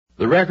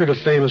The record of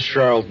famous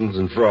charlatans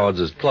and frauds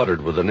is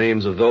cluttered with the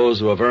names of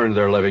those who have earned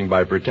their living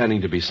by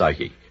pretending to be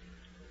psychic.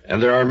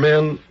 And there are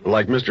men,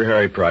 like Mr.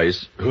 Harry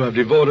Price, who have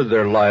devoted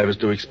their lives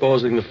to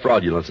exposing the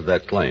fraudulence of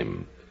that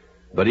claim.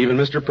 But even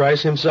Mr.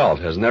 Price himself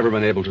has never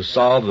been able to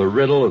solve the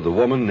riddle of the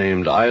woman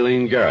named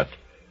Eileen Garrett,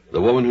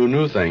 the woman who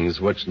knew things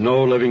which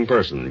no living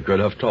person could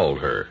have told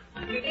her.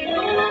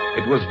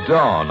 It was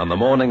dawn on the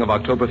morning of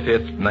October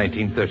 5th,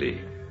 1930.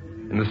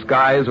 In the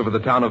skies over the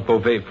town of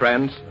Beauvais,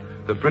 France,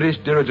 the British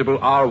dirigible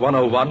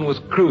R-101 was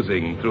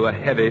cruising through a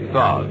heavy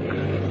fog.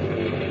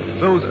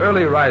 Those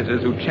early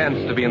risers who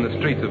chanced to be in the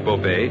streets of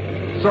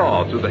Beauvais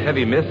saw through the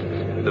heavy mist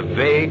the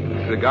vague,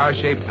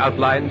 cigar-shaped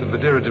outlines of the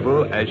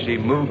dirigible as she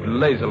moved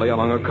lazily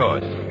along her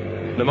course.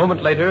 And a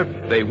moment later,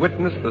 they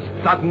witnessed the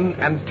sudden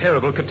and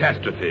terrible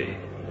catastrophe.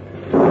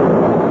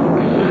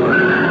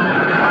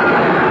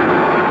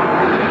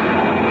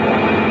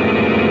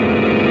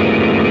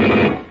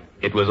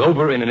 It was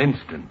over in an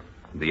instant.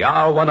 The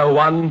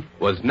R-101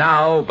 was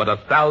now but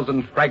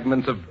 1,000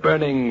 fragments of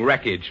burning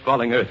wreckage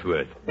falling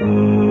earthward.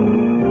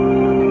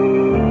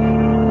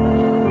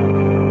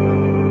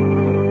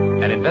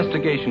 An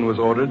investigation was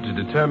ordered to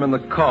determine the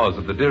cause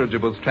of the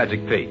dirigible's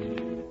tragic fate.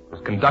 It was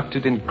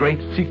conducted in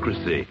great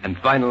secrecy, and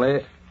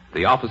finally,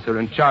 the officer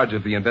in charge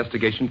of the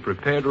investigation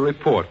prepared a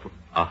report,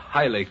 a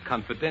highly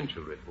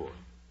confidential report.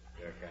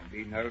 There can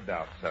be no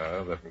doubt,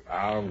 sir, that the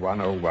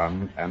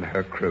R-101 and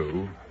her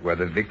crew were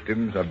the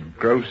victims of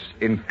gross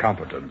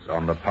incompetence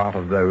on the part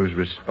of those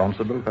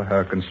responsible for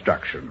her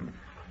construction.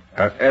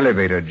 Her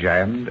elevator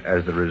jammed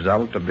as the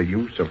result of the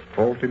use of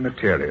faulty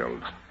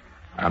materials,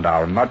 and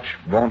our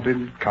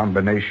much-vaunted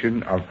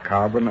combination of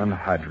carbon and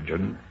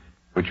hydrogen,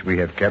 which we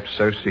have kept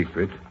so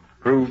secret,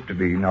 proved to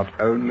be not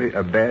only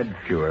a bad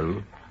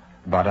fuel,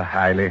 but a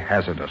highly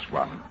hazardous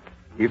one.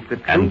 If the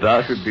truth and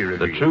thus, should be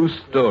revealed, the true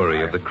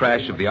story of the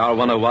crash of the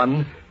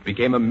R-101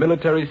 became a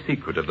military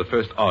secret of the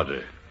first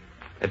order.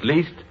 At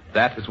least,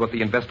 that is what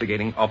the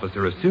investigating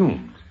officer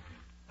assumed.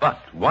 But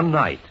one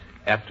night,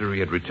 after he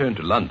had returned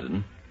to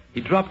London,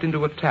 he dropped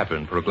into a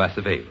tavern for a glass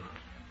of ale.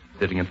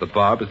 Sitting at the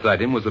bar beside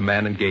him was a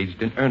man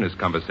engaged in earnest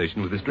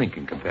conversation with his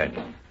drinking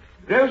companion.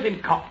 Gross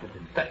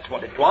incompetence, that's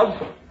what it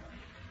was.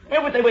 You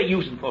know what they were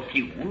using for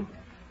fuel?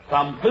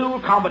 Some fool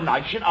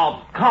combination of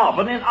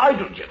carbon and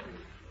hydrogen.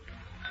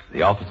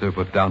 The officer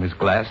put down his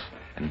glass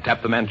and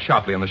tapped the man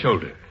sharply on the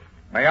shoulder.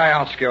 May I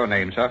ask your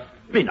name, sir?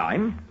 Me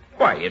name?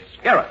 Why, it's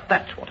Garrett,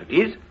 that's what it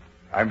is.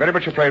 I'm very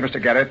much afraid,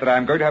 Mr. Garrett, that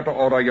I'm going to have to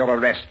order your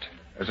arrest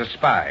as a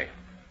spy.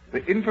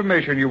 The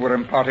information you were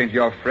imparting to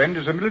your friend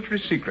is a military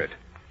secret.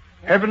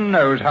 Heaven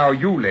knows how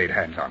you laid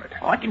hands on it.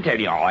 I can tell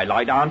you how I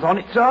laid hands on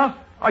it, sir.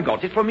 I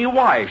got it from your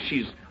wife.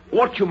 She's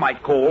what you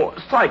might call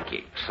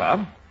psychic,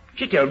 sir.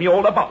 She told me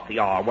all about the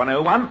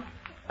R-101.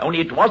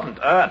 Only it wasn't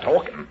her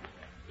talking.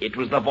 It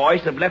was the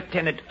voice of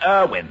Lieutenant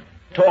Irwin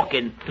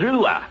talking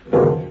through her.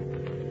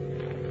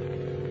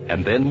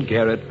 And then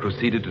Garrett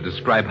proceeded to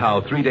describe how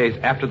 3 days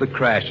after the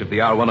crash of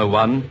the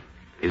R-101,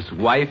 his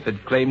wife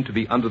had claimed to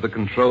be under the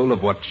control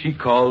of what she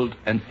called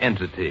an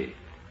entity,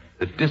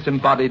 the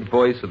disembodied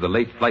voice of the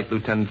late Flight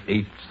Lieutenant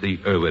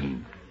H.C.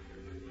 Irwin.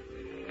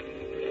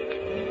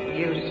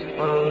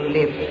 Useful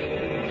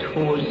lift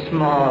too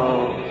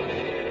small.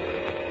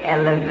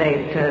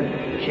 Elevator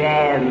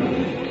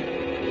jammed.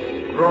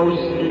 Gross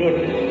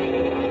lift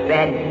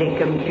badly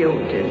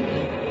computed.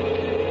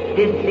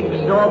 This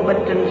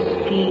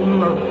exorbitant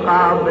scheme of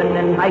carbon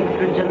and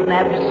hydrogen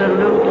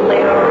absolutely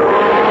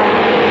wrong.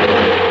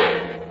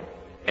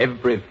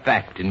 Every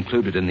fact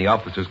included in the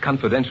officer's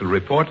confidential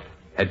report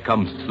had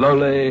come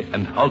slowly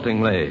and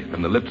haltingly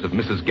from the lips of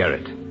Mrs.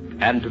 Garrett.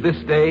 And to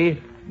this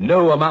day,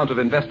 no amount of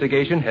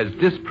investigation has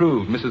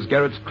disproved Mrs.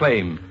 Garrett's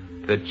claim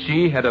that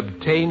she had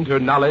obtained her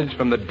knowledge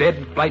from the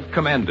dead flight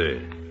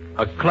commander.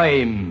 A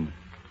claim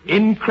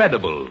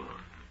incredible,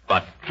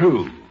 but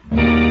true.